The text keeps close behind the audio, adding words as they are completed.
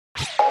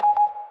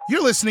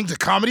You're listening to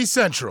Comedy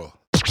Central.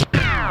 Do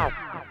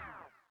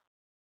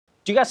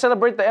you guys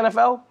celebrate the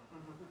NFL?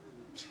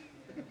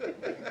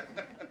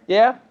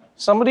 Yeah?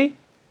 Somebody?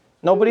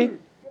 Nobody?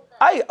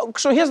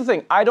 So here's the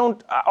thing. I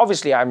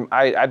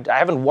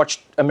haven't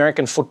watched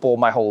American football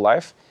my whole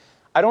life.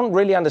 I don't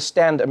really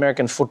understand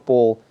American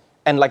football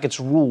and like its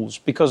rules,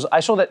 because I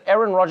saw that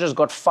Aaron Rodgers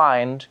got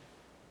fined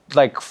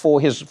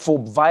for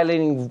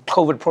violating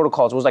COVID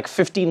protocols. It was like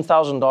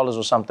 $15,000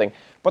 or something.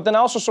 But then I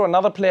also saw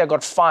another player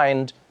got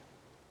fined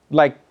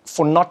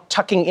for not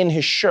tucking in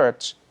his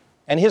shirt,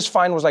 and his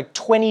fine was like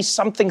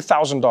 $20-something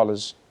thousand.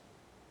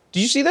 Did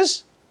you see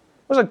this?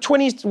 It was like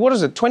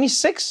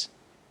 26?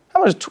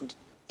 How much?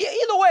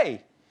 Either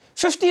way,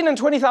 $15,000 and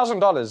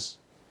 $20,000.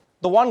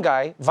 The one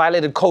guy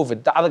violated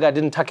COVID. The other guy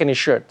didn't tuck in his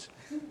shirt.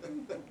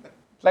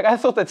 I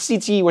thought that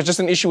CTE was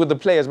just an issue with the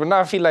players, but now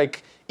I feel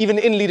like even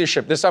in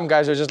leadership, there's some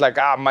guys who are just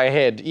my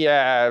head.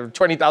 Yeah,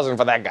 $20,000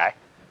 for that guy.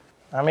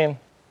 I mean,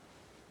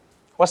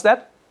 what's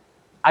that?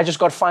 I just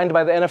got fined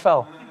by the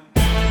NFL.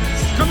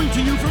 Coming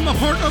to you from the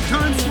heart of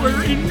Times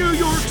Square in New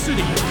York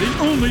City, the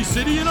only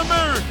city in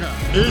America.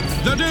 It's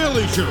The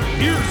Daily Show,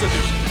 Ears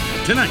Edition.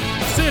 Tonight,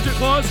 Santa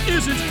Claus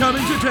isn't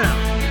coming to town.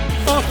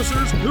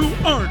 Officers who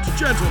aren't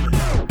gentlemen.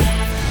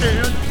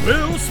 And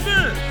Will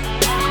Smith.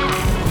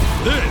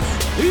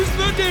 This is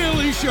The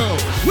Daily Show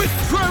with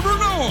Trevor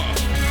Noah.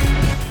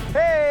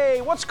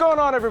 Hey, what's going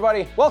on,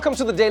 everybody? Welcome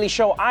to The Daily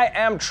Show. I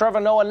am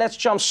Trevor Noah. Let's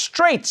jump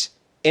straight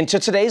into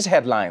today's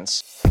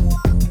headlines.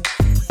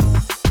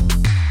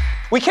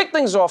 We kick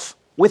things off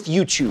with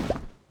YouTube,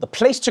 the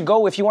place to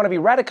go if you want to be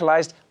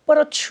radicalized but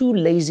are too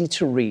lazy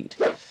to read.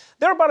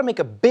 They're about to make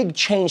a big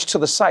change to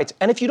the site,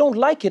 and if you don't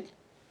like it,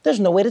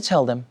 there's no way to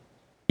tell them.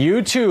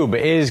 YouTube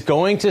is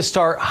going to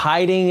start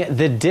hiding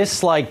the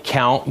dislike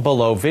count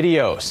below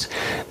videos.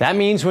 That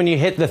means when you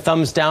hit the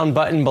thumbs down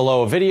button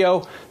below a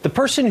video, the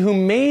person who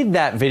made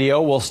that video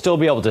will still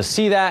be able to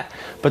see that,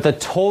 but the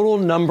total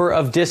number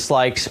of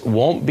dislikes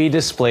won't be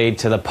displayed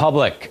to the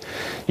public.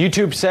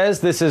 YouTube says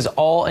this is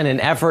all in an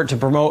effort to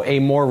promote a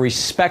more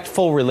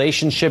respectful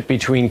relationship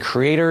between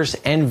creators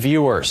and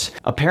viewers.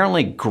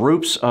 Apparently,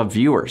 groups of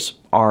viewers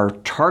are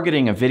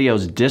targeting a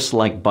video's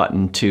dislike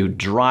button to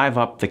drive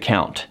up the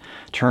count,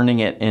 turning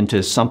it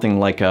into something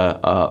like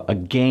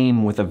a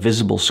game with a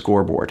visible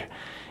scoreboard.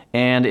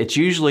 And it's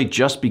usually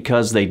just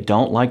because they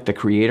don't like the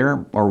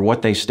creator or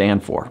what they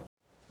stand for.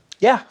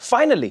 Yeah,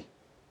 finally.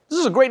 This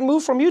is a great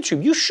move from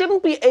YouTube. You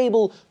shouldn't be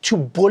able to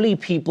bully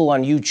people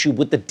on YouTube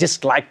with the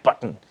dislike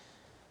button.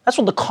 That's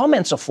what the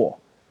comments are for.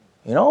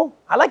 You know,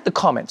 I like the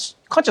comments.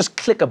 You can't just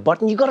click a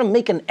button. You gotta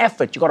make an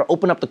effort. You gotta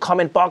open up the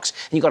comment box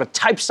and you gotta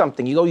type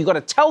something. You gotta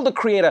tell the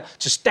creator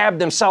to stab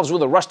themselves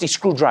with a rusty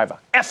screwdriver.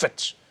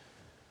 Effort.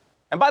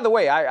 And by the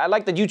way, I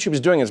like that YouTube is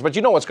doing this, but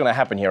you know what's gonna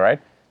happen here, right?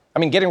 I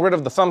mean, getting rid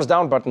of the thumbs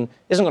down button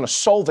isn't gonna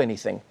solve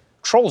anything.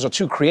 Trolls are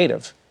too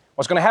creative.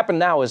 What's gonna happen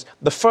now is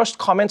the first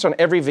comment on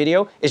every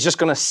video is just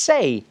gonna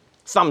say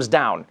thumbs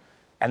down,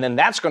 and then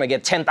that's gonna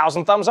get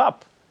 10,000 thumbs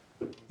up.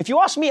 If you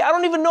ask me, I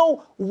don't even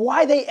know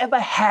why they ever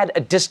had a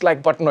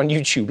dislike button on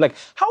YouTube.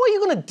 How are you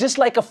gonna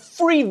dislike a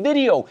free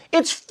video?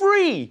 It's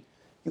free,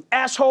 you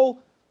asshole.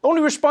 The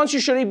only response you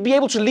should be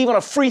able to leave on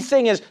a free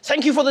thing is,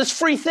 thank you for this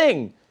free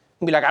thing.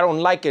 And be like, I don't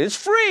like it, it's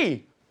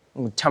free.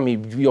 Tell me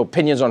your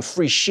opinions on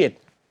free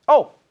shit.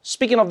 Oh,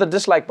 speaking of the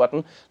dislike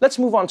button, let's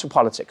move on to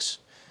politics.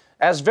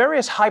 As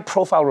various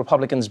high-profile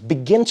Republicans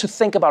begin to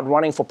think about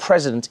running for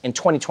president in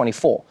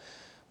 2024,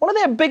 one of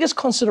their biggest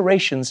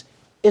considerations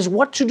is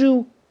what to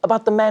do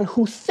about the man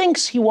who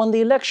thinks he won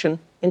the election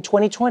in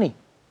 2020,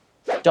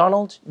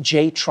 Donald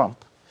J.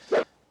 Trump.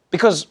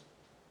 Because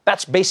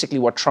that's basically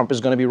what Trump is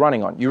going to be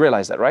running on. You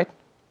realize that, right?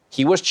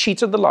 He was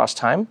cheated the last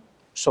time,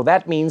 so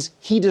that means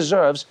he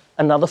deserves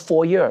another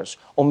 4 years,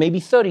 or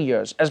maybe 30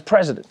 years as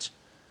president.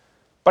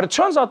 But it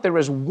turns out there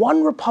is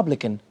one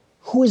Republican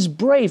who is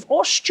brave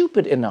or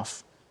stupid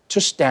enough to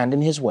stand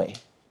in his way.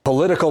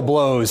 Political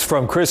blows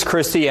from Chris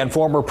Christie and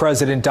former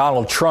President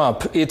Donald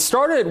Trump. It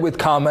started with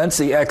comments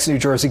the ex-New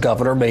Jersey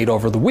governor made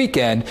over the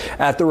weekend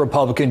at the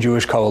Republican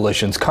Jewish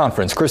Coalition's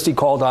conference. Christie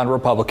called on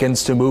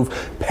Republicans to move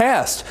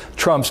past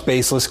Trump's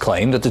baseless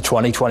claim that the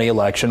 2020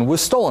 election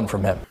was stolen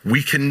from him.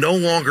 We can no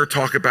longer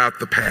talk about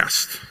the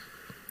past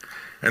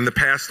and the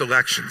past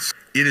elections.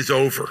 It is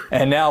over.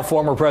 And now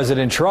former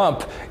President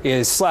Trump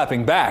is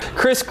slapping back.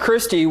 Chris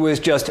Christie was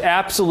just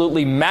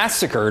absolutely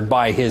massacred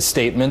by his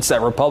statements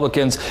that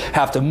Republicans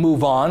have to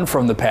move on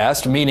from the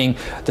past, meaning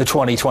the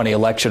 2020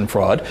 election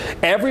fraud.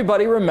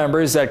 Everybody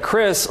remembers that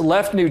Chris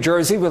left New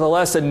Jersey with a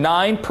less than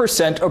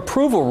 9%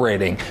 approval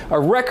rating, a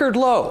record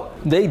low.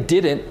 They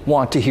didn't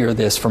want to hear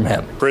this from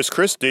him. Chris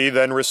Christie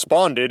then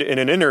responded in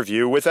an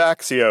interview with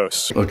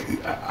Axios. Look,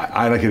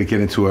 I'm not going to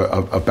get into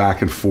a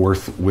back and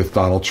forth with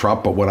Donald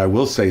Trump, but what I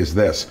will say is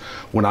this.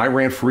 When I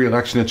ran for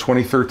re-election in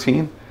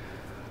 2013,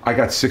 I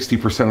got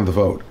 60% of the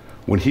vote.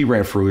 When he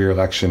ran for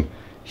re-election,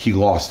 he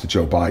lost to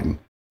Joe Biden.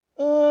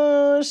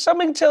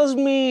 Something tells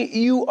me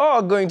you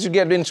are going to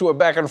get into a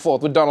back and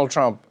forth with Donald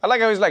Trump. I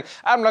like how he's like,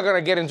 I'm not going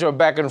to get into a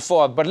back and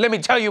forth, but let me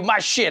tell you my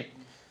shit.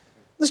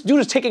 This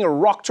dude is taking a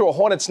rock to a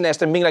hornet's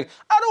nest and being like,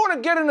 I don't want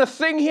to get in a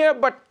thing here,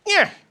 but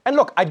yeah. And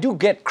look, I do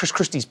get Chris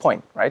Christie's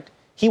point, right?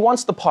 He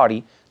wants the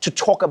party to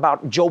talk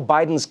about Joe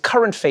Biden's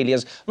current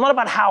failures, not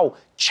about how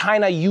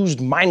China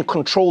used mind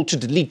control to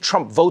delete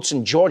Trump votes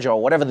in Georgia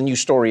or whatever the new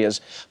story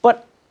is.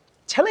 But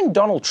telling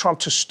Donald Trump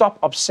to stop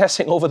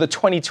obsessing over the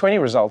 2020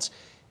 results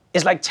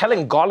is like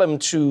telling Gollum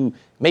to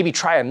maybe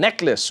try a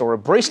necklace or a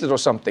bracelet or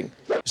something.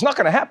 It's not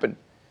going to happen.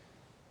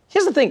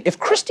 Here's the thing. If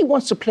Christie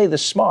wants to play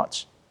this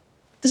smart,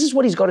 this is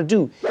what he's got to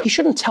do. He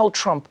shouldn't tell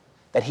Trump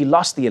that he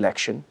lost the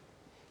election.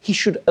 He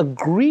should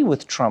agree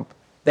with Trump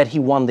that he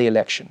won the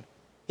election.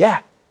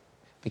 Yeah,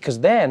 because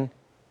then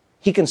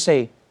he can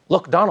say,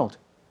 look, Donald,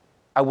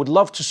 I would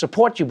love to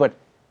support you, but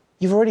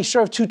you've already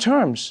served 2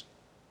 terms.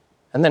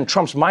 And then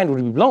Trump's mind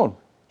would be blown.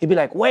 He'd be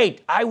like,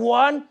 wait, I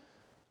won?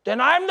 Then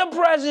I'm the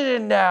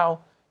president now.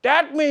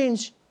 That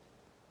means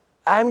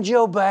I'm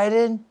Joe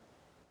Biden.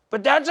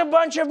 But that's a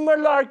bunch of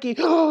malarkey.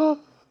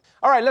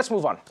 All right, let's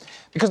move on.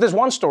 Because there's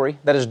one story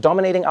that is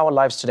dominating our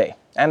lives today,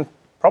 and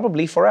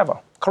probably forever,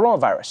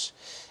 coronavirus.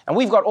 And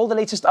we've got all the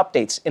latest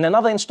updates in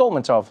another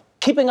installment of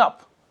Keeping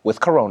Up with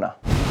Corona.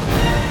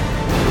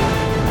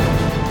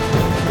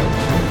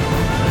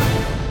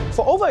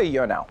 For over a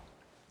year now,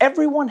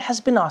 everyone has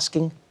been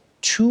asking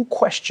 2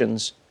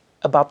 questions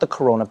about the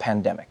corona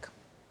pandemic.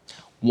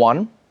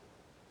 1,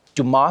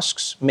 do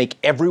masks make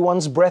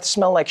everyone's breath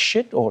smell like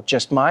shit or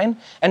just mine?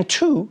 And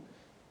 2,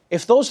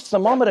 if those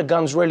thermometer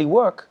guns really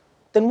work,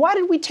 then why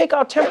did we take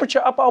our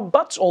temperature up our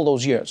butts all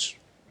those years?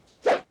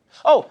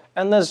 Oh,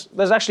 and there's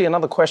actually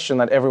another question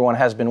that everyone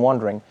has been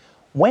wondering.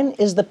 When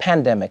is the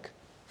pandemic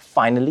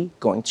finally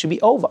going to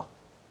be over?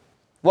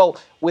 Well,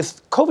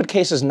 with COVID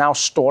cases now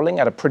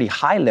stalling at a pretty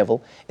high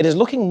level, it is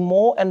looking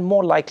more and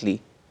more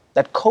likely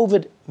that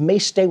COVID may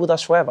stay with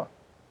us forever.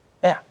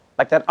 Yeah,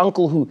 like that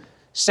uncle who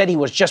said he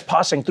was just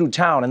passing through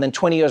town and then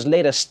 20 years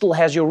later still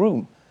has your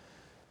room.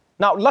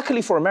 Now,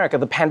 luckily for America,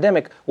 the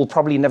pandemic will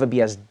probably never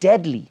be as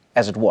deadly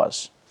as it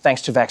was,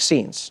 thanks to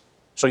vaccines.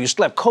 So you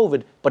still have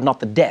COVID, but not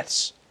the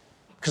deaths.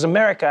 Because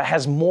America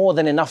has more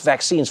than enough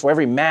vaccines for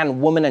every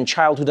man, woman, and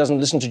child who doesn't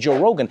listen to Joe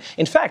Rogan.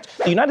 In fact,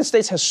 the United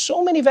States has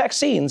so many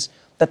vaccines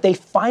that they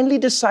finally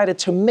decided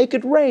to make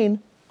it rain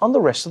on the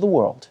rest of the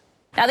world.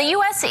 Now, the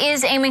U.S.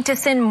 is aiming to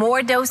send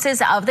more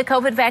doses of the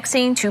COVID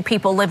vaccine to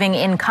people living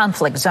in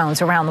conflict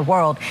zones around the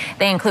world.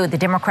 They include the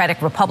Democratic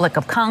Republic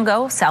of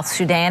Congo, South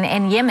Sudan,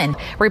 and Yemen.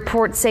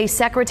 Reports say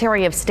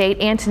Secretary of State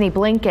Antony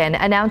Blinken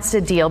announced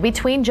a deal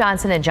between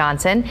Johnson &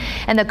 Johnson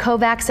and the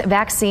COVAX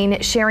vaccine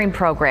sharing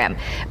program.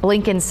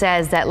 Blinken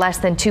says that less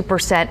than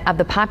 2% of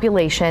the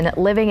population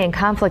living in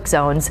conflict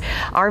zones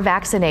are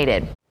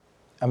vaccinated.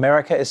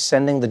 America is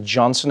sending the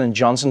Johnson &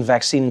 Johnson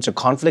vaccine into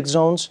conflict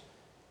zones?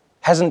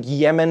 Hasn't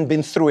Yemen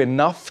been through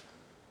enough?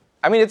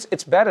 I mean,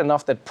 it's bad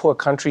enough that poor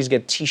countries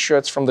get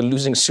T-shirts from the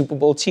losing Super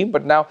Bowl team,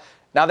 but now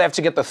they have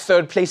to get the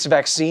 3rd place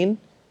vaccine.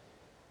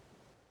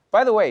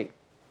 By the way,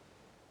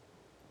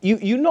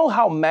 you know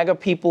how MAGA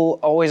people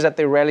always at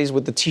their rallies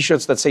with the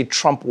T-shirts that say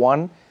Trump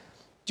won?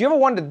 Do you ever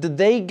wonder, did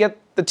they get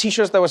the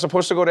T-shirts that were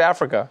supposed to go to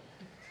Africa?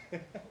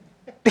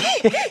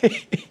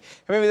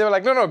 Maybe they were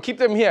like, no, keep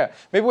them here.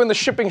 Maybe when the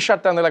shipping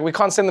shut down, they're like, we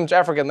can't send them to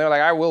Africa. And they were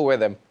like, I will wear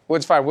them. Well,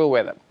 it's fine, we'll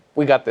wear them.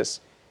 We got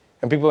this.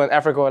 And people in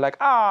Africa are like,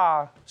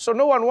 so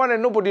no one won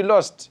and nobody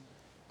lost.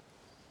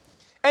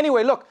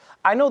 Anyway, look,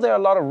 I know there are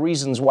a lot of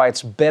reasons why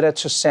it's better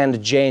to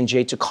send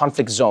J&J to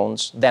conflict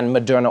zones than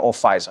Moderna or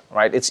Pfizer,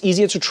 right? It's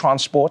easier to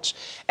transport,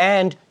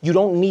 and you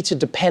don't need to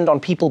depend on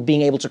people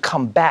being able to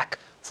come back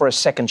for a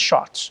second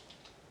shot.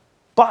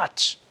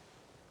 But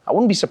I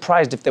wouldn't be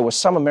surprised if there were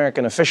some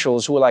American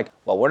officials who were like,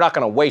 well, we're not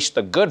going to waste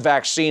the good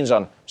vaccines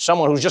on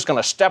someone who's just going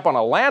to step on a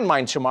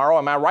landmine tomorrow.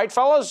 Am I right,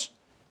 fellas?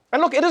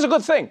 And look, it is a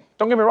good thing.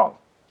 Don't get me wrong.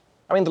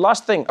 I mean, the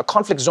last thing a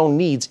conflict zone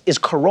needs is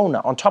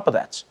corona on top of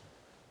that.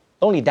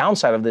 The only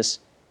downside of this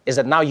is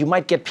that now you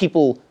might get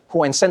people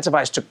who are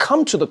incentivized to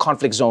come to the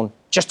conflict zone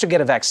just to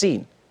get a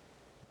vaccine.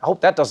 I hope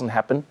that doesn't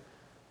happen,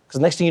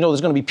 because next thing you know, there's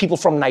going to be people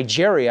from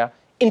Nigeria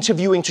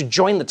interviewing to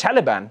join the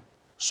Taliban.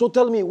 So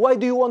tell me, why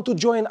do you want to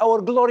join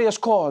our glorious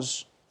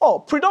cause? Oh,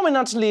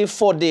 predominantly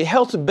for the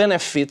health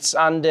benefits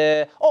and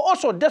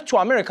also death to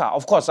America,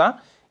 of course.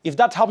 If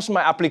that helps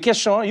my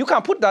application, you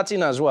can put that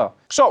in as well.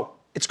 So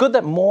it's good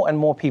that more and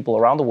more people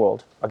around the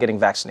world are getting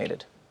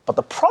vaccinated. But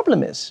the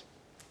problem is,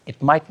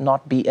 it might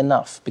not be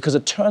enough, because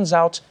it turns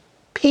out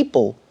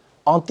people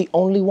aren't the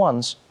only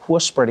ones who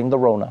are spreading the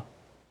Rona.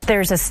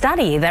 There's a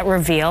study that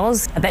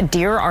reveals that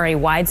deer are a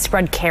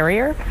widespread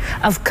carrier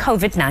of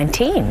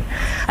COVID-19.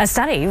 A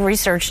study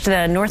researched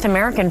the North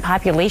American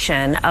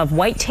population of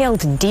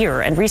white-tailed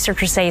deer, and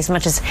researchers say as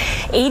much as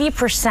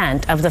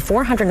 80% of the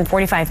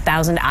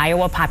 445,000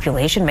 Iowa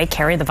population may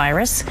carry the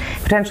virus.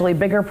 Potentially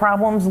bigger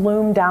problems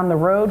loom down the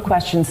road.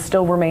 Questions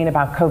still remain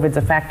about COVID's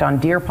effect on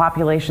deer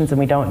populations, and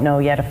we don't know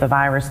yet if the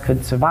virus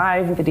could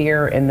survive the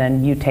deer and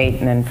then mutate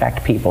and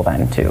infect people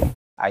then too.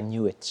 I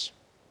knew it.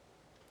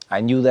 I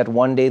knew that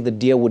one day the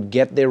deer would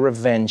get their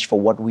revenge for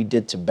what we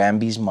did to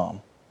Bambi's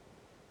mom.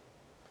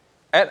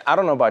 And I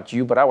don't know about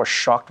you, but I was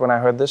shocked when I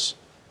heard this,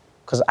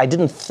 because I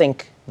didn't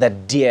think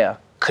that deer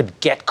could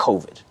get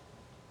COVID.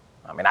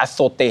 I mean, I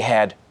thought they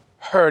had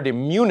herd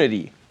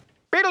immunity.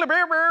 My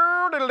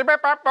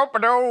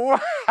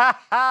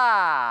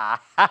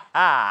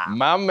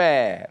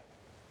man.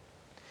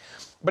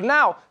 But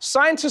now,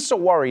 scientists are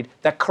worried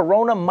that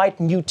corona might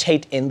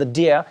mutate in the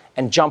deer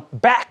and jump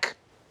back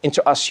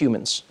into us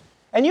humans.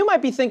 And you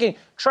might be thinking,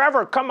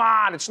 Trevor, come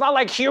on, it's not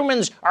like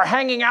humans are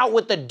hanging out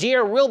with the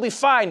deer, we'll be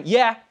fine.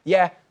 Yeah,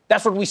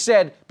 that's what we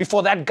said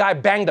before that guy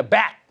banged a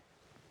bat.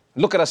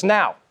 Look at us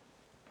now.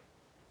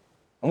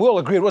 And we all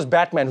agree it was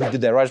Batman who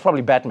did that, right? It's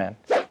probably Batman.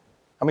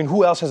 I mean,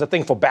 who else has a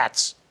thing for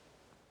bats?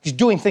 He's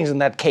doing things in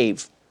that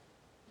cave.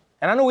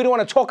 And I know we don't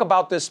want to talk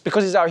about this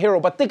because he's our hero,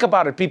 but think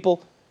about it,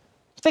 people.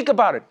 Think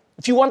about it.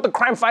 If you want the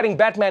crime-fighting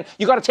Batman,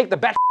 you got to take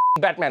the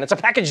Batman. It's a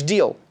package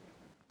deal.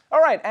 All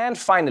right, and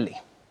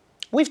finally,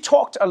 we've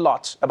talked a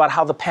lot about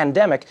how the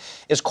pandemic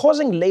is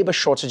causing labor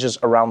shortages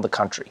around the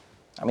country.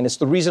 I mean, it's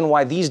the reason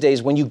why these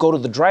days when you go to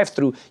the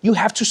drive-thru, you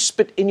have to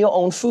spit in your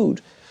own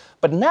food.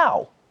 But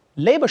now,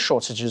 labor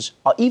shortages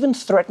are even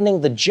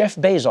threatening the Jeff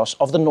Bezos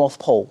of the North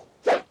Pole,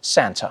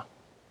 Santa.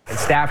 And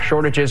staff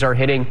shortages are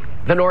hitting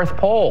the North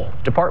Pole.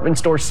 Department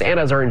store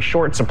Santas are in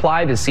short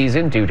supply this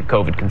season due to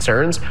COVID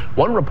concerns.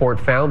 One report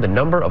found the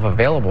number of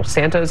available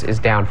Santas is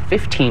down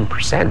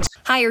 15%.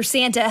 Hire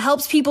Santa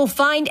helps people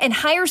find and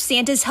hire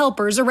Santa's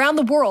helpers around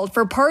the world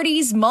for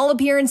parties, mall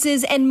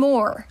appearances, and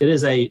more. It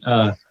is a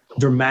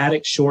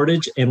dramatic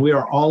shortage, and we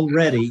are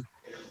already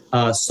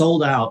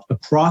sold out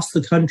across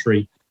the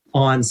country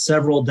on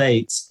several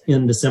dates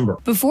in December.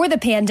 Before the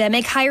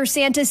pandemic, Hire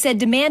Santa said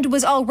demand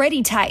was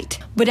already tight.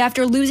 But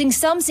after losing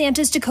some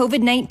Santas to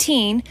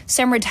COVID-19,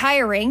 some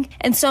retiring,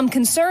 and some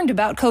concerned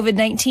about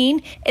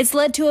COVID-19, it's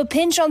led to a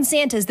pinch on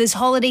Santas this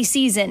holiday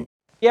season.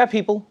 Yeah,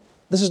 people,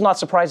 this is not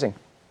surprising.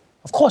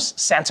 Of course,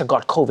 Santa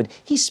got COVID.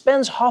 He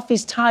spends half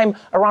his time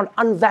around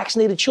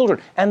unvaccinated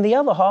children and the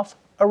other half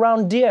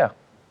around deer.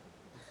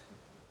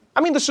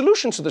 I mean, the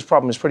solution to this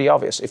problem is pretty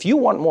obvious. If you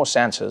want more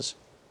Santas,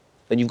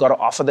 then you've got to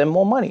offer them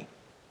more money.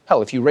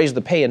 Hell, if you raise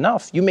the pay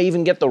enough, you may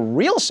even get the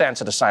real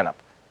Santa to sign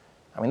up.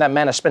 I mean, that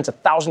man has spent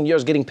 1,000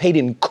 years getting paid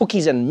in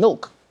cookies and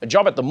milk. A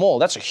job at the mall,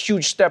 that's a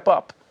huge step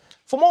up.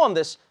 For more on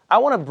this, I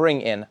want to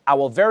bring in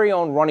our very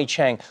own Ronnie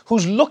Chang,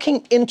 who's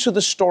looking into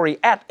the story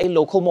at a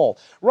local mall.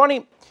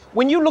 Ronnie,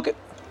 when you look at...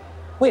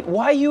 Wait,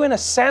 why are you in a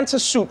Santa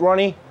suit,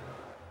 Ronnie?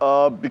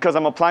 Because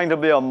I'm applying to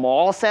be a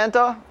mall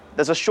Santa.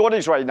 There's a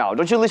shortage right now.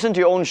 Don't you listen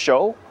to your own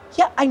show?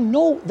 Yeah, I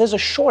know there's a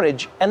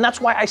shortage, and that's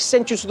why I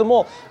sent you to the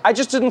mall. I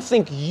just didn't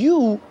think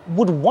you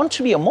would want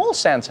to be a mall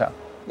Santa.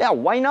 Yeah,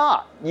 why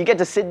not? You get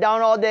to sit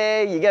down all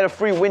day, you get a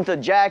free winter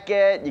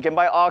jacket, you can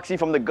buy Oxy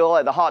from the girl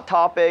at the Hot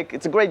Topic.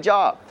 It's a great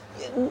job.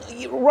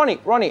 Ronnie,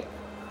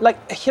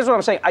 like, here's what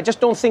I'm saying. I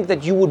just don't think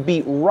that you would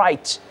be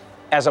right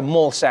as a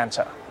mall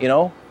Santa, you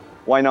know?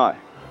 Why not?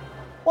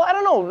 Well, I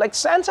don't know. Like,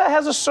 Santa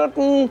has a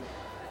certain...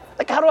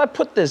 Like, how do I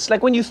put this?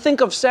 Like, when you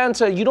think of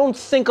Santa, you don't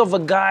think of a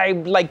guy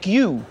like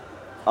you.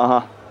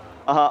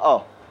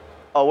 Oh,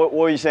 what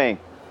were you saying?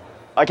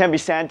 I can't be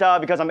Santa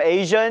because I'm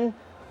Asian?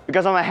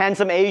 Because I'm a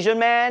handsome Asian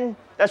man?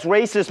 That's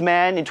racist,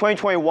 man, in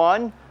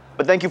 2021.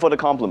 But thank you for the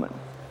compliment.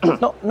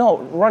 No,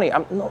 Ronnie,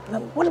 I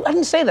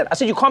didn't say that. I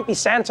said you can't be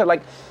Santa,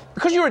 like,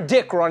 because you're a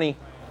dick, Ronnie.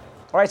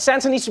 All right,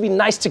 Santa needs to be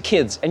nice to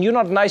kids, and you're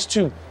not nice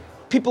to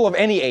people of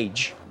any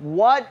age.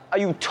 What are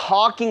you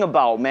talking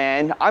about,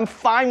 man? I'm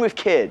fine with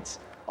kids.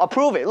 I'll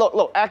prove it.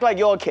 Look, act like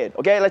you're a kid,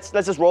 okay? Let's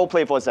just role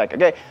play for a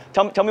second, okay?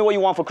 Tell me what you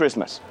want for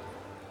Christmas.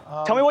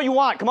 Tell me what you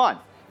want, come on.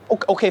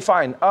 Okay,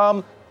 fine.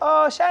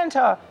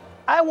 Santa,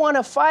 I want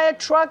a fire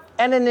truck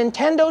and a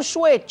Nintendo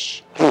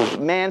Switch.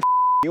 Man,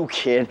 you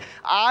kid.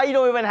 I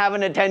don't even have a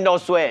Nintendo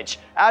Switch.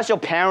 Ask your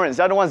parents,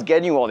 they're the ones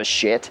getting you all the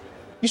shit.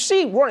 You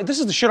see, Ronnie, this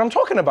is the shit I'm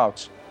talking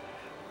about.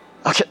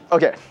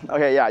 Okay,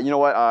 yeah, you know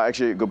what,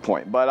 actually, good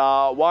point. But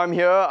while I'm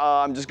here,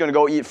 I'm just gonna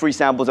go eat free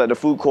samples at the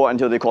food court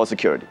until they call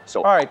security.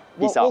 So, all right,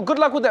 peace out. Well, good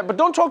luck with that, but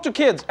don't talk to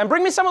kids. And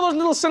bring me some of those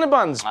little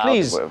Cinnabons,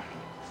 please.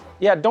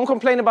 Yeah, don't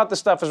complain about the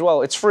stuff as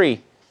well, it's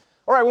free.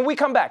 All right, when we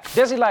come back,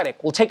 Desi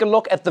Lydic will take a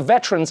look at the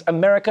veterans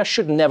America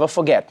should never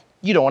forget.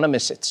 You don't wanna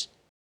miss it.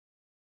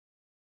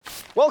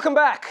 Welcome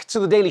back to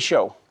The Daily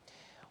Show.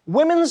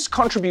 Women's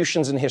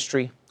contributions in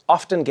history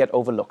often get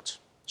overlooked.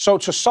 So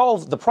to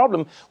solve the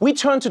problem, we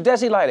turn to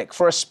Desi Lydic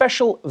for a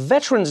special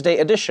Veterans Day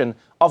edition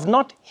of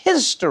not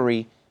his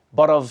story,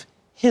 but of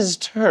his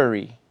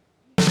story.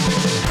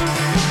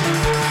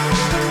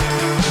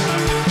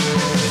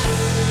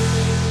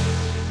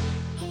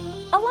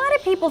 A lot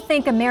of people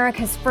think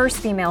America's first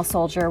female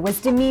soldier was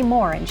Demi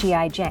Moore in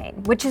G.I.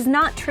 Jane, which is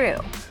not true,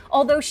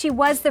 although she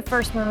was the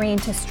first Marine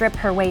to strip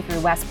her way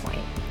through West Point.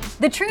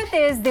 The truth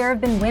is, there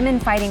have been women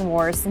fighting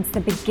wars since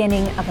the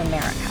beginning of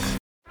America.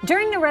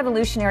 During the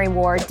Revolutionary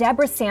War,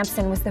 Deborah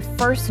Sampson was the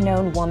first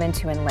known woman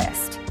to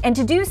enlist. And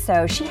to do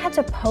so, she had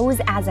to pose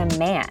as a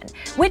man,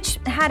 which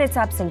had its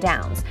ups and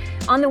downs.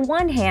 On the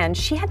one hand,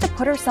 she had to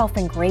put herself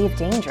in grave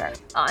danger.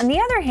 On the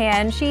other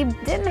hand, she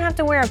didn't have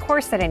to wear a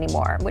corset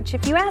anymore, which,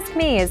 if you ask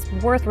me, is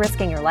worth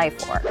risking your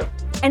life for.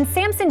 And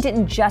Sampson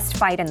didn't just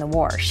fight in the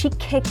war, she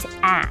kicked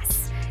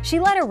ass. She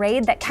led a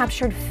raid that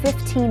captured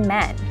 15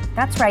 men.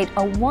 That's right,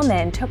 a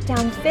woman took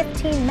down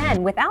 15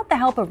 men without the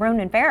help of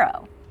Ronan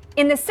Farrow.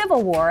 In the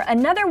Civil War,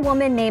 another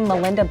woman named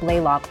Melinda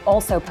Blaylock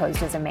also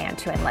posed as a man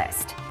to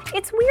enlist.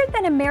 It's weird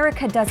that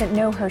America doesn't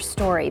know her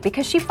story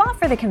because she fought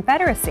for the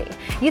Confederacy.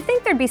 You'd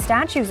think there'd be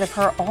statues of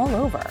her all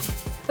over.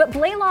 But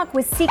Blaylock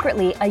was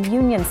secretly a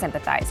Union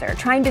sympathizer,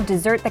 trying to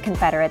desert the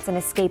Confederates and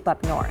escape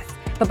up north.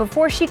 But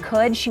before she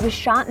could, she was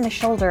shot in the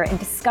shoulder and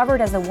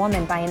discovered as a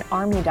woman by an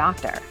Army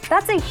doctor.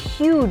 That's a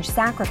huge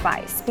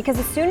sacrifice, because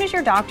as soon as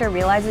your doctor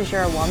realizes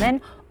you're a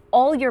woman,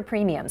 all your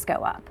premiums go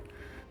up.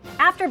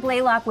 After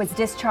Blaylock was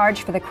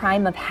discharged for the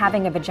crime of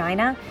having a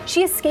vagina,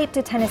 she escaped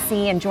to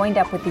Tennessee and joined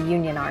up with the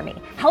Union Army,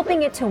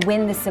 helping it to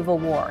win the Civil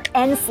War,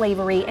 end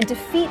slavery, and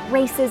defeat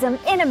racism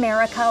in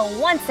America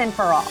once and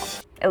for all.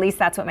 At least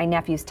that's what my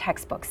nephew's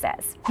textbook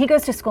says. He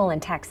goes to school in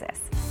Texas.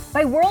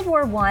 By World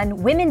War I,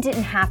 women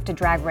didn't have to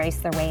drag race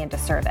their way into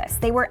service.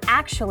 They were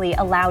actually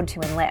allowed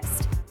to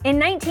enlist. In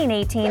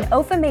 1918,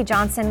 Opha May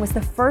Johnson was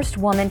the first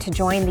woman to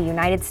join the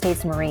United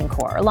States Marine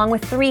Corps, along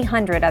with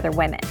 300 other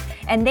women,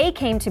 and they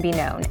came to be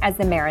known as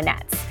the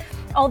Marinettes.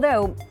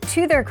 Although,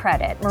 to their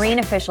credit, Marine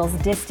officials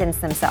distanced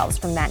themselves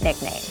from that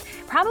nickname,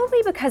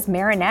 probably because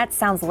Marinette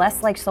sounds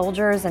less like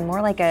soldiers and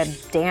more like a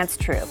dance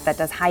troupe that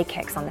does high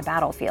kicks on the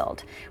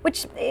battlefield,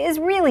 which is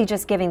really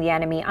just giving the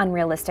enemy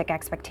unrealistic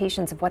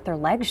expectations of what their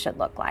legs should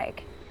look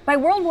like. By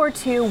World War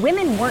II,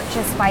 women weren't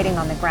just fighting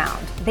on the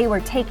ground, they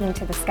were taking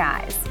to the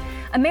skies.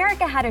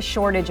 America had a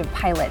shortage of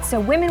pilots, so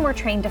women were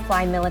trained to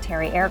fly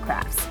military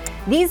aircrafts.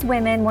 These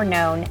women were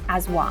known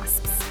as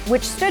WASPs,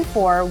 which stood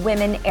for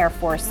Women Air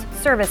Force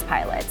Service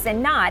Pilots,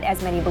 and not,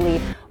 as many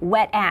believe,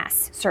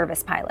 wet-ass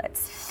service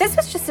pilots. This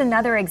was just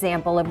another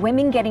example of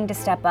women getting to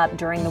step up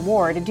during the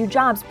war to do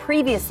jobs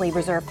previously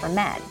reserved for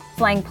men.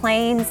 Flying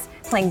planes,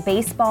 playing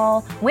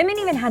baseball, women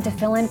even had to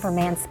fill in for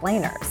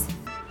mansplainers.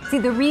 See,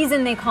 the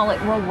reason they call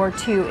it World War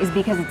II is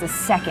because it's a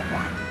second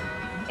one.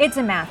 It's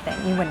a math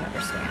thing, you wouldn't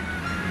understand.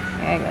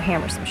 I gotta go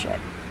hammer some shit.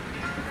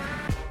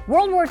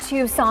 World War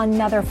II saw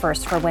another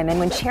first for women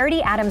when Charity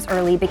Adams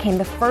Early became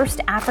the first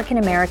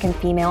African-American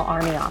female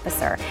Army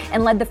officer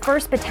and led the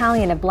first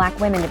battalion of black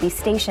women to be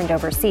stationed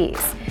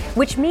overseas.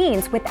 Which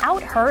means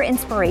without her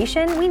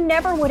inspiration, we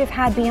never would have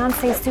had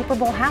Beyonce's Super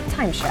Bowl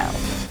halftime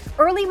show.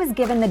 Early was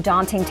given the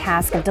daunting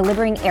task of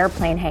delivering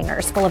airplane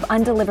hangars full of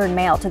undelivered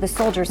mail to the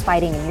soldiers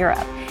fighting in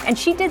Europe. And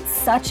she did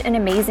such an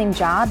amazing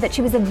job that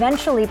she was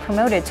eventually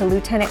promoted to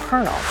lieutenant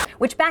colonel,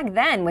 which back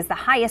then was the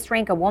highest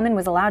rank a woman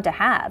was allowed to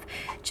have,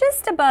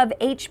 just above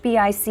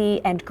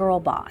HBIC and girl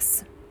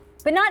boss.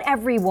 But not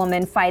every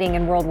woman fighting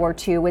in World War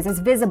II was as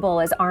visible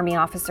as Army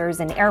officers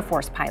and Air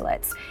Force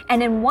pilots.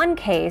 And in one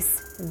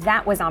case,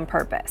 that was on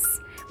purpose.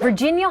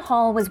 Virginia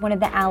Hall was one of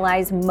the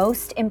Allies'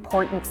 most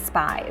important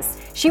spies.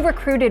 She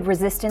recruited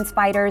resistance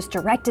fighters,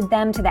 directed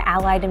them to the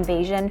Allied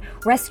invasion,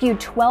 rescued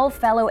 12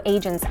 fellow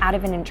agents out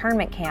of an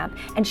internment camp,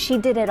 and she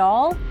did it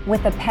all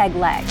with a peg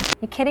leg.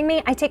 You kidding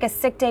me? I take a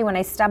sick day when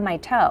I stub my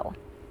toe.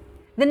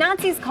 The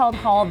Nazis called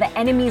Hall the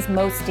enemy's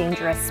most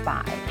dangerous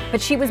spy, but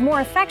she was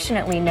more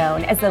affectionately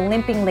known as the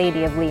Limping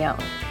Lady of Lyon.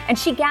 And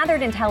she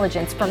gathered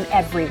intelligence from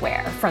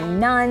everywhere, from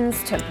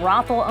nuns to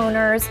brothel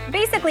owners,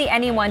 basically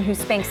anyone who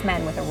spanks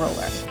men with a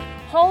ruler.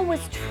 Hall was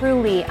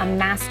truly a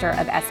master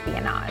of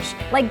espionage,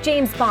 like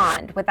James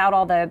Bond without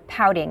all the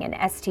pouting and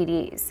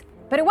STDs.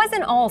 But it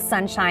wasn't all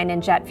sunshine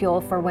and jet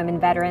fuel for women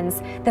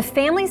veterans. The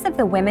families of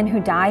the women who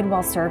died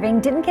while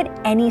serving didn't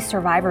get any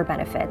survivor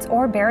benefits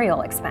or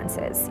burial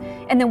expenses.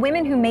 And the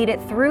women who made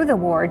it through the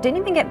war didn't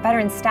even get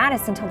veteran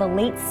status until the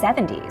late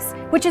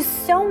 70s, which is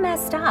so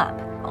messed up.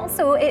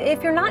 Also,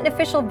 if you're not an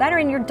official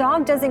veteran, your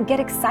dog doesn't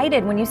get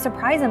excited when you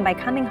surprise him by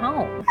coming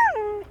home.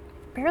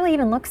 Barely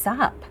even looks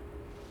up.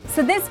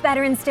 So this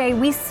Veterans Day,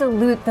 we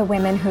salute the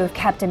women who have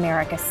kept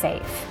America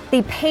safe.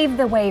 They paved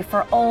the way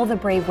for all the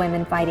brave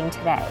women fighting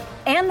today,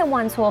 and the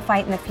ones who will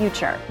fight in the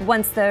future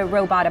once the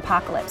robot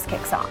apocalypse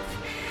kicks off.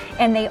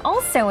 And they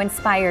also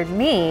inspired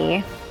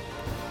me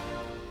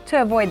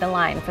to avoid the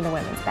line for the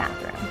women's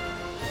bathroom.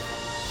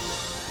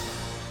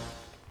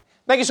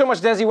 Thank you so much,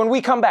 Desi. When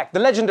we come back, the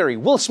legendary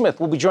Will Smith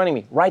will be joining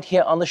me right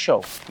here on the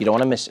show. You don't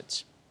want to miss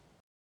it.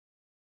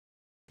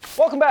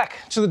 Welcome back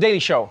to The Daily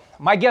Show.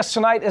 My guest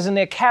tonight is an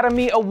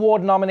Academy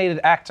Award-nominated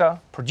actor,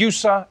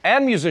 producer,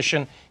 and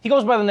musician. He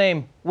goes by the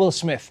name Will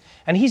Smith,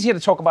 and he's here to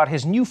talk about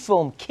his new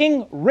film,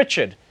 King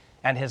Richard,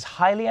 and his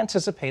highly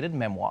anticipated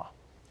memoir.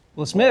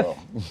 Will Smith,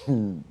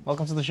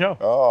 welcome to the show.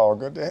 Oh,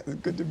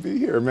 good to be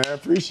here, man.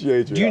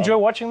 Appreciate you. Do you enjoy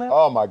watching that?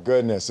 Oh, my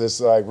goodness. It's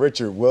like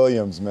Richard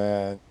Williams,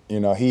 man. You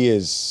know, he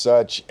is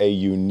such a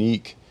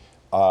unique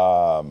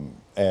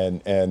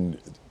and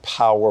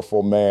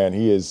powerful man.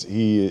 He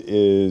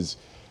is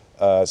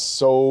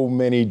so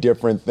many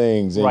different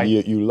things, and right.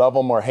 you love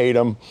him or hate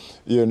him,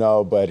 you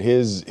know. But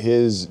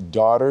his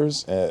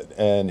daughters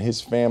and his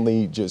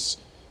family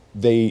just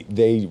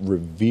they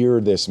revere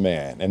this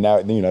man, and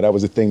that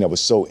was the thing that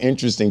was so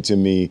interesting to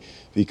me,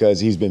 because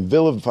he's been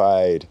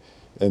vilified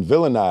and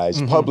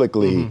villainized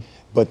publicly.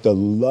 but the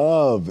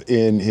love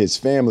in his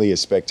family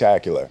is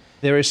spectacular.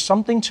 There is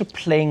something to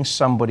playing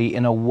somebody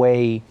in a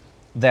way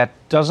that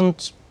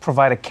doesn't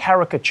provide a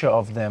caricature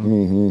of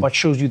them, but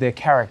shows you their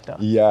character.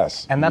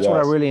 Yes. And that's what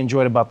I really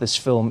enjoyed about this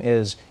film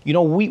is, you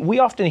know, we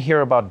often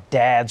hear about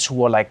dads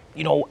who are like,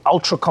 you know,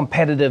 ultra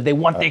competitive. They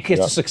want their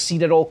kids to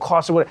succeed at all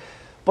costs or whatever.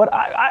 But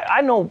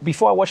I know,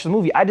 before I watched the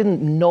movie, I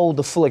didn't know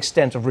the full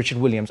extent of Richard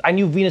Williams. I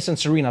knew Venus and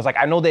Serena. I was like,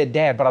 I know their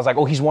dad, but I was like,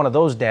 oh, he's one of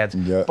those dads.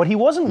 Yeah. But he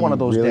wasn't one of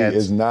those dads. He really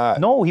is not.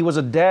 No, he was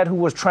a dad who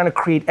was trying to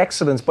create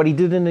excellence, but he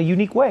did it in a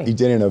unique way. He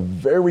did it in a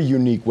very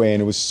unique way,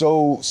 and it was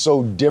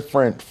so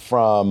different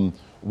from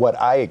what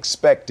I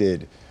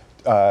expected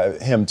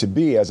him to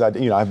be. As I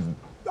have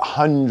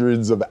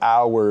hundreds of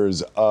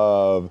hours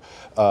of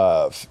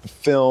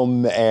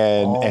film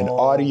and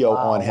audio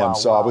on him,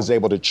 so I was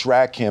able to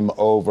track him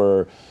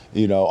over,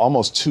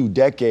 almost 2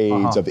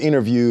 decades of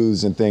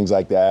interviews and things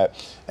like that,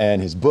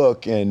 and his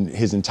book, and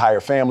his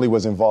entire family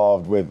was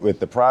involved with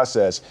the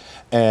process.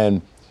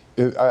 And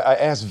I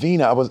asked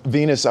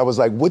Venus, I was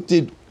like, what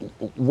did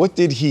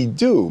he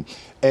do?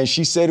 And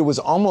she said it was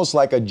almost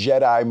like a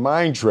Jedi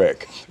mind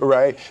trick,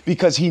 right?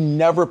 Because he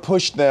never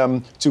pushed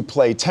them to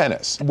play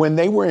tennis. When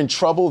they were in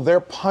trouble, their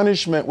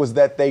punishment was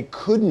that they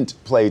couldn't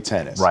play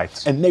tennis. Right.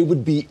 And they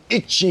would be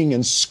itching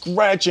and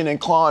scratching and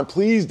clawing,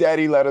 please,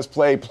 Daddy, let us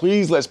play,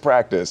 please, let's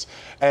practice.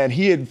 And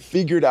he had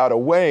figured out a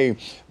way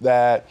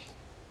that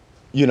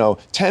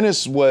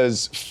tennis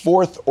was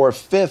 4th or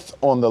 5th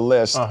on the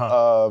list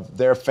of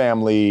their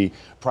family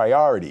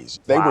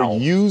priorities. They were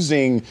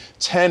using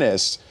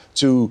tennis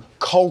to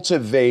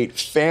cultivate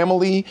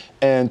family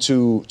and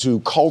to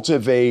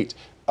cultivate,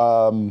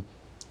 human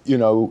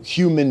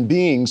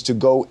beings to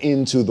go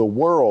into the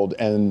world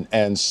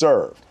and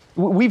serve.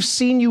 We've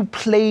seen you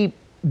play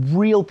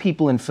real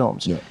people in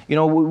films. Yeah.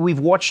 We've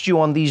watched you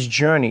on these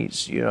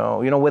journeys,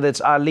 whether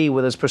it's Ali,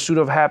 whether it's Pursuit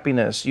of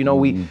Happiness,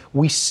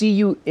 we see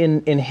you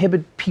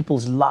inhibit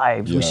people's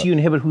lives. Yeah. We see you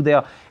inhibit who they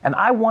are. And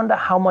I wonder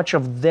how much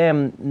of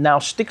them now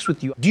sticks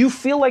with you. Do you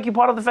feel like you're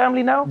part of the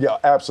family now? Yeah,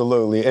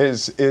 absolutely.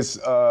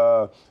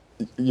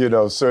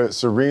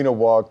 Serena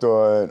walked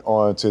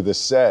on to the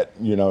set,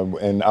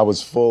 and I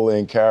was full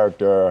in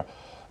character,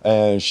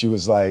 and she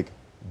was like,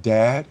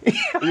 Dad?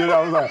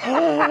 I was like,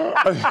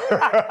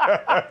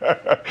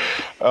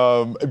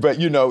 but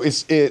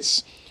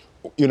it's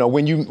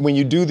when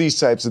you do these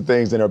types of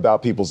things that are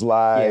about people's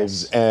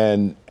lives,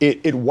 and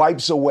it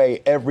wipes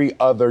away every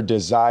other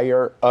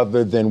desire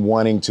other than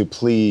wanting to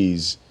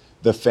please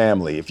the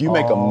family. If you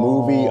make a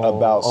movie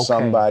about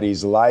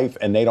somebody's life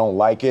and they don't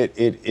like it,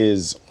 it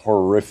is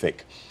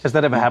horrific. Has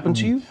that ever happened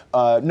to you?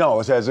 No,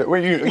 it hasn't.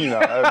 Well,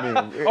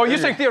 oh, you're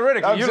saying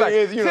theoretically. You're like,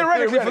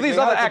 theoretically for these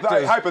other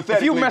actors,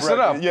 if you mess it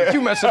up,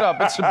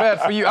 it's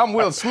bad for you. I'm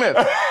Will Smith.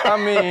 I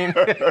mean.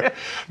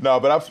 No,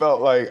 but I felt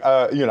like,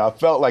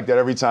 that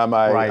every time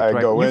I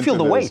go into this. You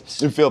feel the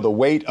weight. You feel the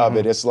weight of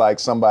it. It's like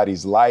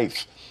somebody's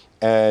life,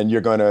 and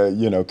you're going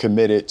to,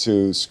 commit it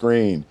to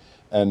screen.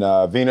 And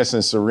Venus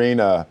and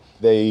Serena,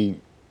 they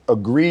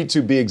agreed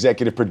to be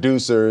executive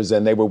producers,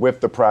 and they were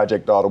with the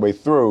project all the way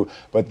through,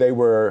 but they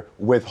were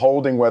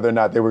withholding whether or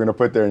not they were going to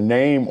put their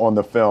name on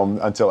the film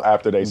until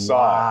after they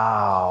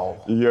saw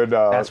it.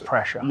 That's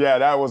pressure. Yeah,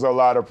 that was a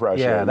lot of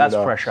pressure. Yeah, that's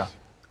pressure.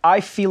 I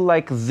feel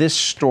like this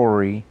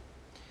story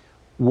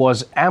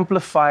was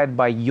amplified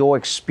by your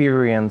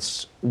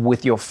experience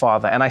with your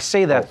father. And I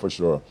say that for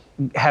sure,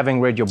 having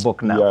read your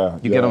book now. Yeah,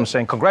 you get what I'm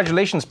saying?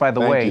 Congratulations, by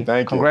the way.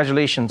 Thank you.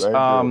 Congratulations. Thank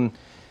you.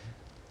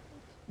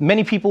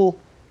 Many people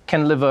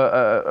can live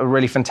a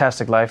really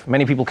fantastic life.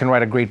 Many people can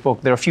write a great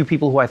book. There are a few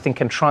people who I think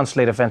can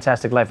translate a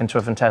fantastic life into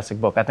a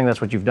fantastic book. I think that's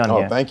what you've done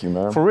here. Oh, thank you,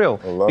 man. For real.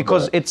 I love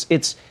because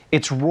that.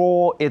 it's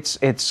raw,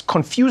 it's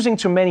confusing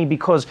to many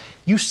because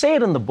you say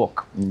it in the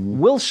book. Mm-hmm.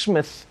 Will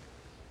Smith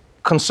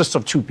consists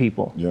of 2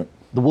 people. Yeah.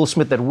 The Will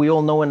Smith that we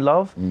all know and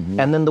love,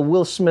 and then the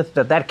Will Smith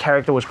that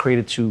character was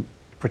created to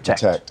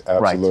protect.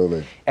 Absolutely.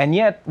 Right. And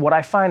yet, what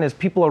I find is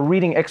people are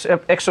reading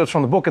excerpts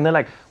from the book, and they're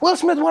like, Will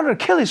Smith wanted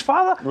to kill his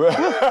father? Will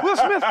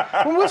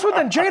Smith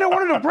and Jada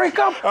wanted to break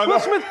up? Will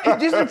Smith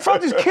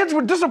felt his kids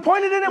were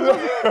disappointed in him?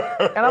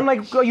 And I'm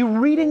like, are you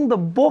reading the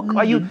book?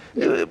 Are you?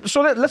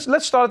 So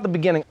let's start at the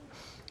beginning.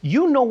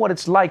 You know what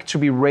it's like to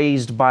be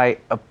raised by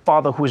a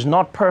father who is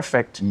not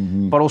perfect,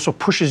 but also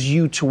pushes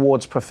you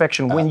towards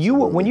perfection. When you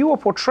were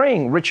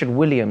portraying Richard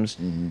Williams,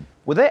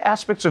 were there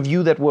aspects of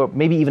you that were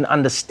maybe even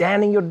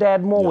understanding your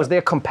dad more? Yeah. Was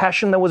there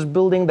compassion that was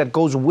building that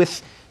goes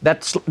with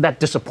that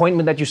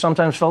disappointment that you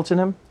sometimes felt in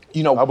him?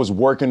 I was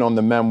working on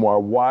the memoir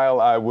while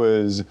I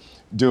was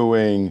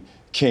doing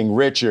King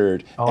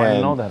Richard. Oh, I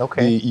didn't know that.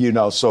 Okay.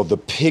 So the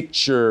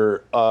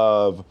picture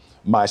of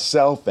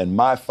myself and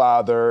my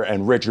father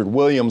and Richard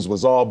Williams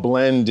was all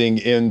blending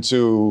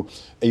into,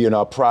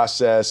 a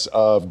process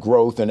of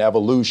growth and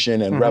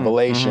evolution and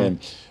revelation.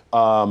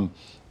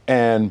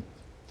 And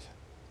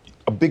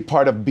a big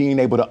part of being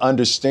able to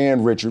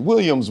understand Richard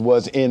Williams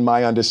was in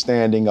my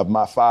understanding of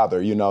my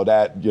father,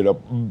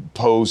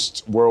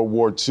 post World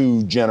War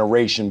II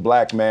generation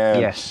black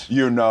man, yes.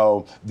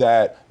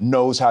 That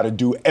knows how to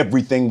do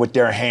everything with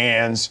their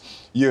hands,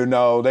 You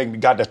know, they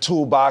got the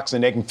toolbox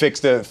and they can fix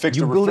the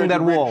building that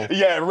refrigerator. wall.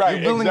 Yeah, right.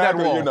 You're building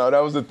exactly. that wall. You know, that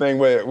was the thing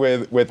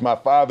with my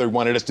father.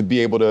 Wanted us to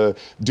be able to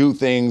do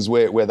things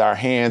with our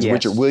hands. Yes.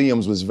 Richard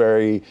Williams was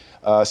very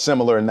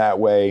similar in that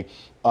way.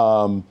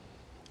 And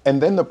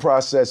then the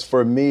process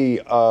for me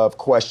of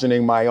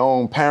questioning my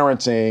own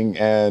parenting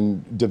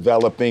and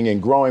developing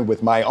and growing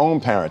with my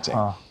own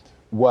parenting.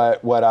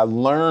 What I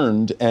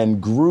learned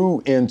and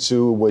grew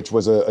into, which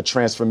was a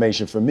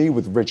transformation for me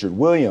with Richard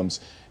Williams,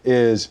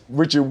 is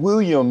Richard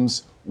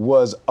Williams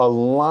was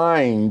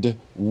aligned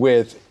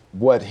with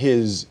what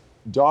his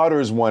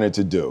daughters wanted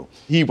to do.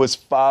 He was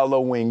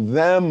following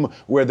them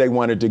where they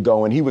wanted to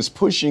go, and he was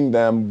pushing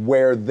them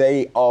where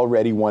they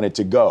already wanted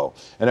to go.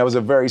 And that was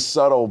a very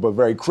subtle but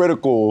very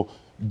critical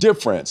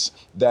difference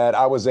that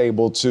I was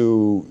able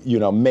to,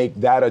 make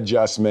that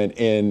adjustment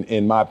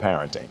in my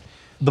parenting.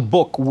 The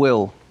book,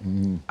 Will,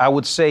 I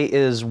would say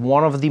is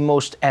one of the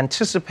most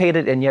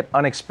anticipated and yet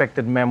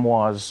unexpected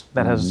memoirs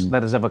that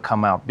has ever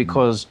come out,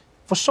 because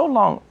for so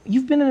long,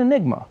 you've been an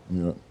enigma.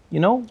 Yeah.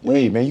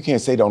 Hey, man, you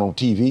can't say that on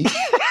TV.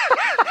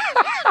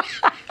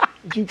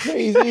 You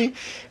crazy?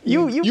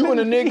 You an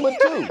enigma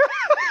too.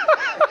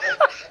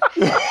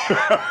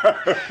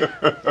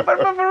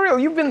 but for real,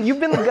 you've been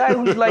the guy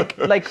who's like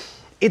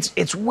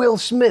it's Will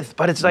Smith,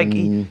 but it's like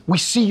we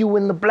see you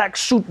in the black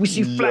suit, we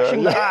see you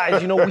flashing the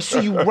eyes, we see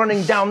you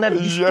running down that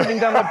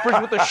bridge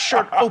with the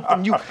shirt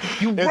open, you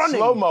running.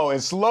 In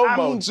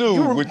slow-mo too,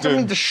 you're with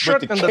the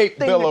shirt the and cape the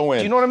thing billowing.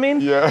 Do you know what I mean?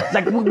 Yeah.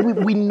 Like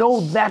we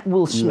know that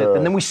Will Smith,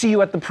 and then we see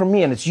you at the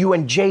premiere, and it's you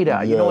and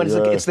Jada,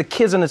 and it's the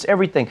kids and it's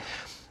everything.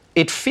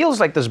 It feels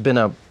like there's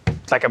been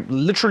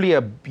literally a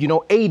AD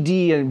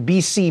and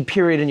BC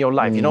period in your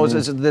life.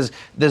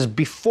 There's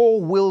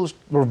before Will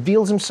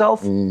reveals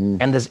himself,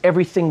 and there's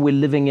everything we're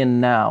living in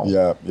now.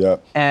 Yeah.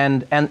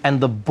 And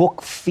the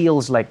book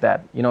feels like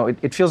that.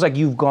 It feels like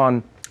you've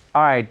gone,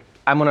 all right,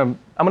 I'm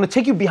gonna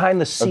take you behind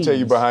the scenes. I'll take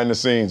you behind the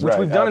scenes, which right?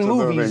 we've done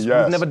Absolutely, in movies,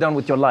 yes. we've never done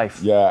with your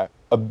life. Yeah.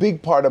 A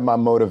big part of my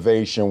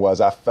motivation was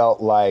I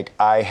felt like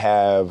I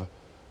have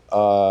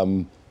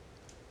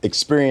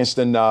experienced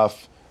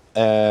enough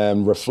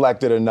and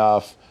reflected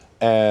enough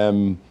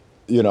and,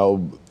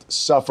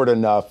 suffered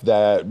enough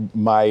that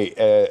my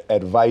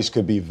advice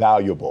could be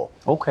valuable.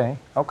 Okay.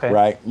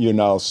 Right?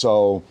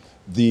 So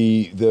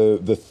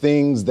the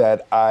things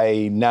that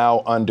I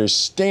now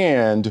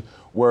understand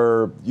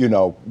were,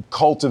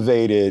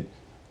 cultivated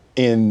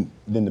in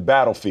the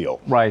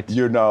battlefield. Right.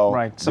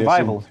 Right.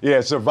 Survival.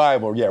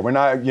 Survival. Yeah. We're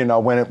not,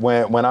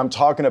 when I'm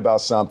talking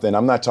about something,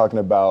 I'm not talking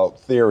about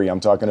theory. I'm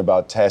talking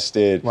about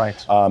tested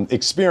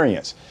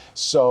experience.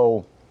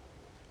 So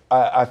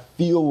I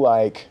feel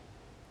like,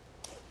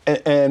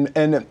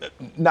 and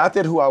not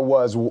that who I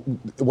was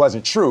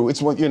wasn't true. It's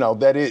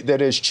that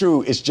is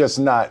true. It's just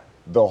not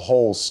the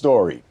whole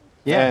story.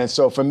 Yeah. And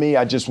so for me,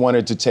 I just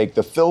wanted to take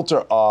the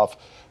filter off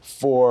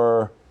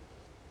for,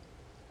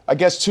 I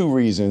guess, two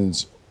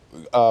reasons.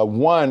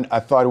 One, I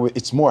thought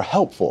it's more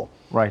helpful.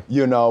 Right.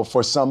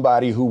 For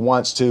somebody who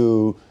wants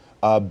to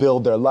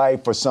build their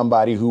life, for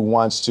somebody who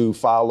wants to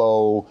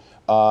follow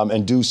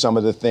and do some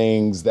of the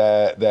things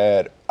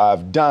that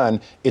I've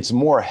done. It's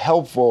more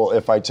helpful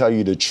if I tell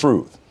you the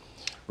truth,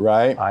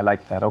 right? I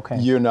like that, okay.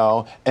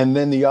 And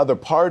then the other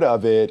part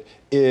of it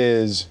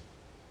is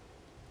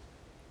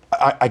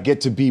I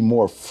get to be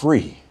more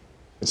free.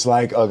 It's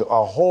like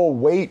a whole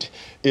weight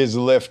is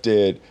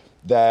lifted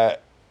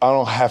that I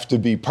don't have to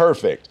be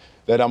perfect,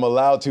 that I'm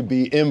allowed to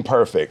be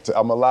imperfect.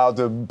 I'm allowed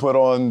to put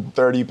on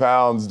 30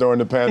 pounds during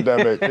the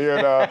pandemic.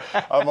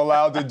 I'm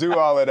allowed to do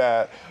all of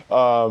that.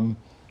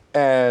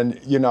 And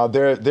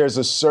there's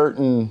a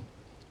certain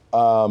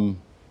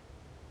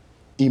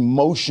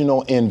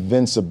emotional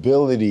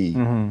invincibility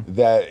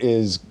that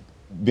is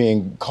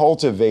being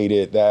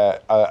cultivated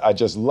that I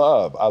just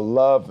love. I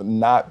love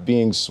not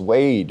being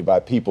swayed by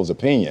people's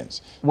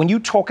opinions. When you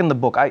talk in the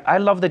book, I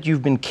love that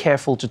you've been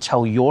careful to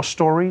tell your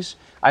stories.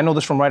 I know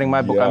this from writing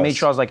my book. Yes. I made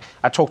sure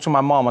I talked to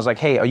my mom. I was like,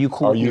 hey, are you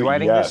cool with me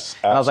writing this?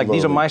 And I was like,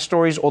 these are my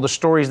stories or the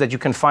stories that you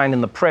can find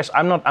in the press.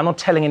 I'm not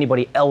telling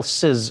anybody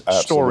else's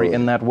story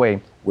in that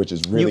way. Which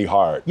is really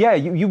hard. Yeah,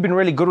 you've been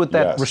really good with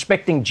that,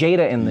 respecting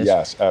Jada in this.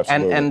 Yes,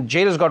 absolutely. And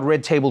Jada's got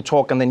Red Table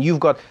Talk, and then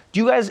you've got, do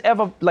you guys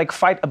ever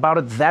fight about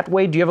it that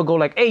way? Do you ever go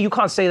like, hey, you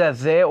can't say that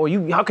there, or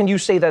how can you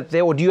say that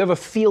there? Or do you ever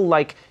feel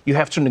like you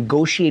have to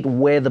negotiate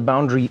where the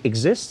boundary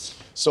exists?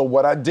 So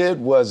what I did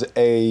was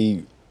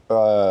a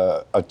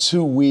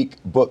 2-week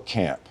book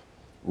camp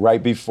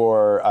right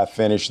before I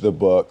finished the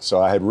book.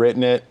 So I had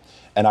written it,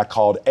 and I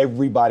called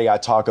everybody I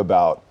talk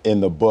about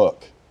in the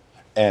book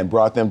and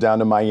brought them down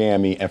to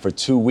Miami. And for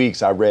 2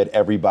 weeks, I read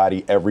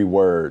everybody, every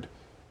word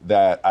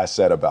that I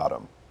said about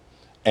them.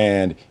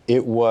 And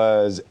it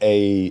was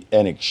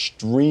an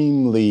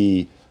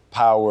extremely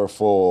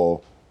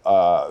powerful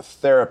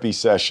therapy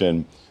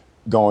session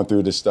going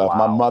through this stuff.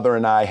 Wow. My mother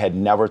and I had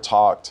never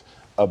talked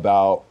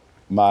about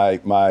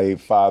my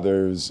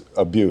father's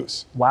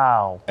abuse.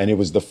 Wow. And it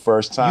was the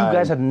first time. You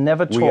guys had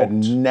never talked. We had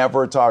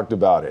never talked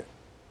about it.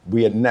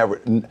 We had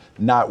never,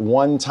 not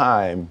one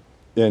time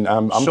And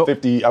I'm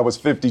 50. I was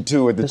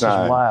 52 at the time.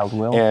 This is wild,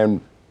 Will.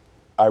 And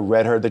I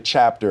read her the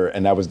chapter,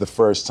 and that was the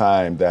first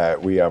time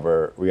that we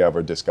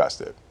ever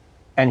discussed it.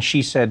 And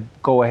she said,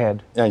 "Go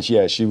ahead." And she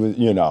was,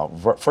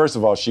 first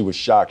of all, she was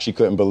shocked. She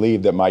couldn't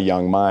believe that my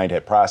young mind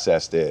had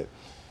processed it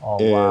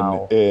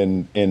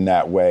in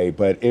that way.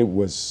 But it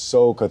was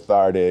so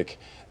cathartic,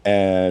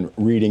 and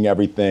reading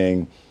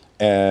everything,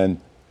 and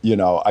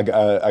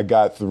I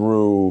got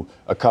through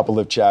a couple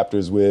of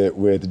chapters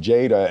with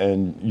Jada,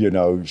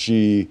 and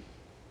she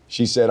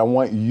said, "I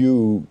want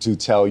you to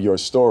tell your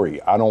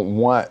story. I don't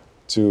want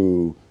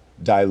to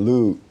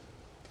dilute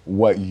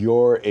what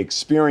your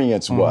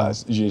experience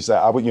was." She said,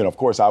 of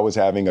course, I was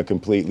having a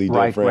completely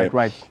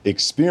different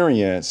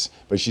experience,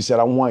 but she said,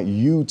 "I want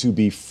you to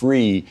be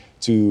free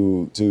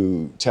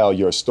to tell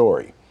your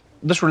story."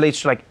 This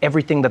relates to like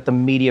everything that the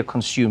media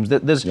consumes.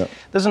 There's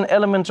an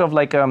element of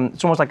like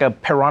it's almost like a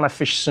piranha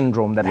fish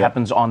syndrome that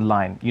happens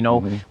online.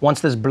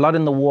 Once there's blood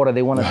in the water,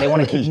 they want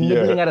to keep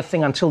nibbling at a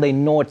thing until they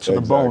know it to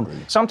the bone.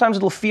 Sometimes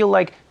it'll feel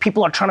like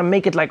people are trying to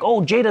make it like, oh,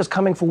 Jada's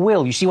coming for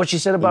Will. You see what she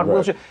said about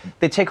Will?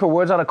 They take her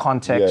words out of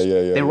context.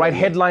 They write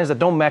headlines that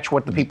don't match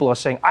what the people are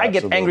saying. I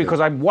get angry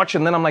because I watch it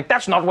and then I'm like,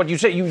 that's not what you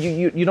say.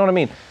 You know what I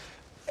mean?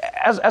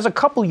 As a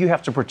couple, you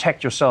have to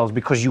protect yourselves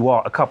because you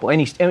are a couple.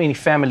 Any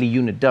family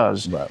unit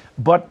does. Right.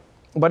 But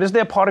is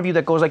there a part of you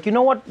that goes like, you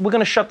know what, we're going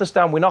to shut this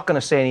down. We're not going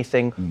to say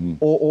anything,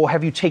 or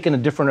have you taken a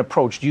different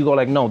approach? Do you go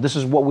like, no, this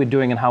is what we're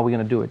doing and how we're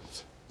going to do it?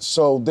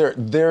 So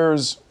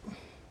there's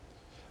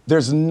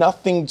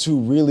nothing to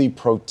really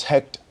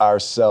protect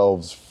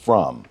ourselves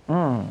from,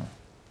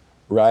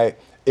 right?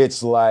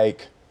 It's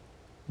like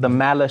the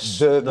malice,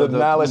 the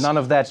malice. None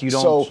of that. You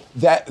don't. So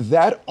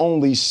that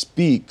only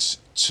speaks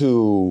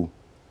to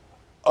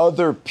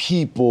other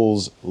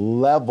people's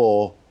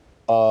level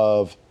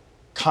of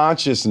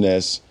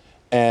consciousness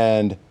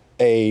and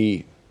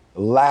a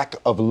lack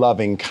of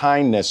loving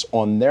kindness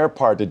on their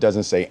part that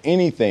doesn't say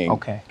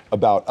anything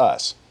about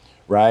us,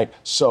 right?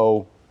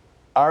 So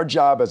our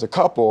job as a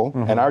couple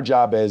and our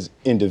job as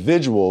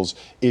individuals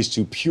is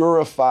to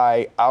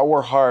purify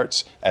our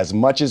hearts as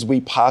much as we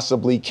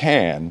possibly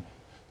can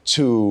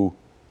to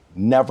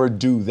never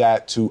do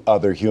that to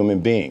other human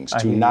beings,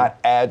 to not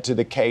add to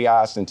the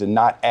chaos and to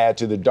not add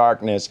to the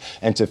darkness,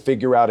 and to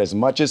figure out as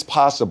much as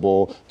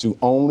possible to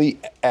only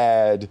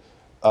add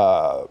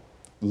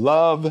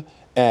love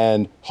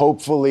and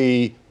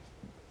hopefully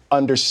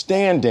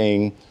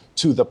understanding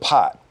to the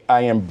pot.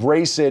 I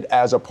embrace it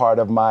as a part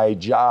of my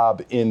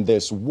job in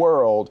this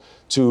world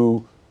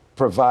to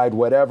provide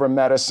whatever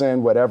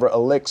medicine, whatever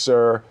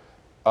elixir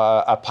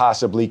I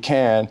possibly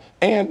can,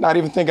 and not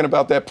even thinking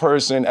about that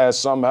person as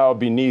somehow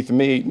beneath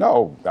me.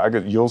 No,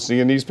 you'll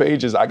see in these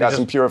pages, I got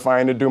some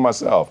purifying to do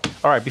myself.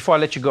 All right, before I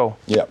let you go,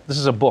 this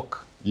is a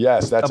book.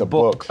 Yes, that's a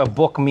book. A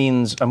book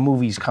means a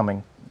movie's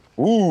coming.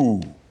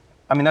 Ooh.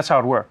 I mean, that's how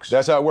it works.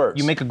 That's how it works.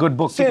 You make a good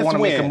book, people want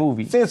to make a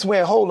movie. Since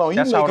when? Hold on,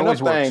 you're making up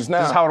things now.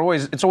 This is how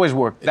it's always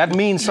worked. That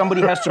means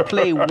somebody has to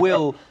play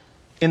Will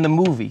in the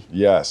movie.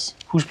 Yes.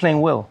 Who's playing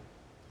Will?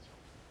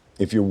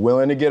 If you're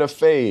willing to get a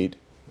fade,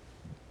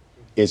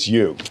 it's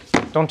you.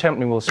 Don't tempt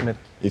me, Will Smith.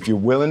 If you're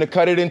willing to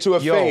cut it into a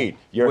fade,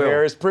 your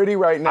hair is pretty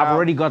right now. I've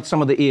already got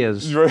some of the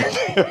ears. You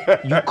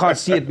can't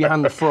see it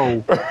behind the fro.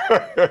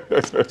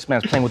 This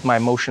man's playing with my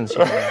emotions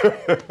here,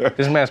 man.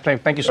 This man's playing.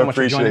 Thank you so much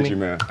for joining me. Appreciate you,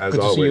 man. As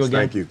Good always, to see you again.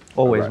 thank you.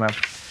 Always, man.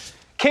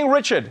 King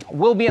Richard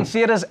will be in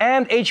theaters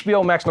and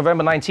HBO Max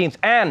November 19th,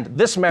 and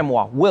this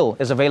memoir, Will,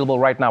 is available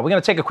right now. We're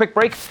going to take a quick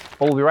break,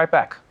 but we'll be right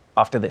back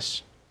after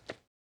this.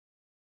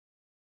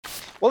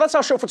 Well, that's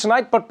our show for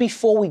tonight, but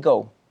before we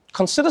go,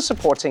 consider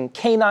supporting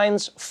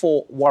Canines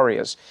for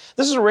Warriors.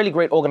 This is a really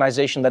great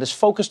organization that is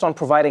focused on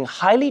providing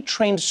highly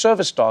trained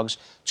service dogs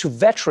to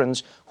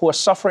veterans who are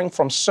suffering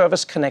from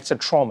service-connected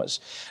traumas.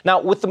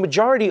 Now, with the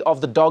majority of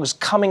the dogs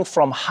coming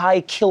from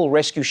high-kill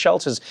rescue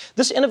shelters,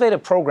 this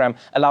innovative program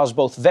allows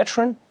both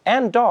veteran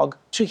and dog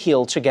to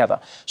heal together.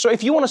 So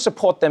if you want to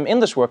support them in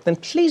this work, then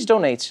please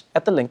donate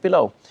at the link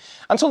below.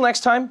 Until next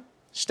time,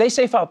 stay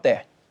safe out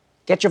there,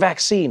 get your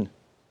vaccine,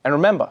 and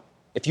remember,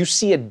 if you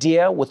see a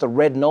deer with a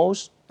red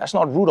nose, that's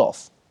not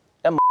Rudolph.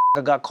 That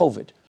got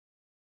COVID.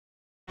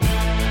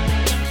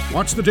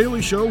 Watch The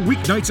Daily Show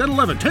weeknights at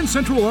 11, 10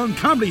 Central on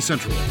Comedy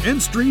Central, and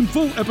stream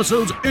full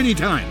episodes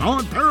anytime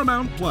on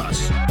Paramount+.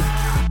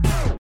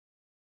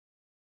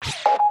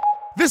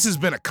 This has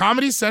been a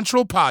Comedy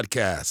Central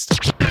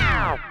podcast.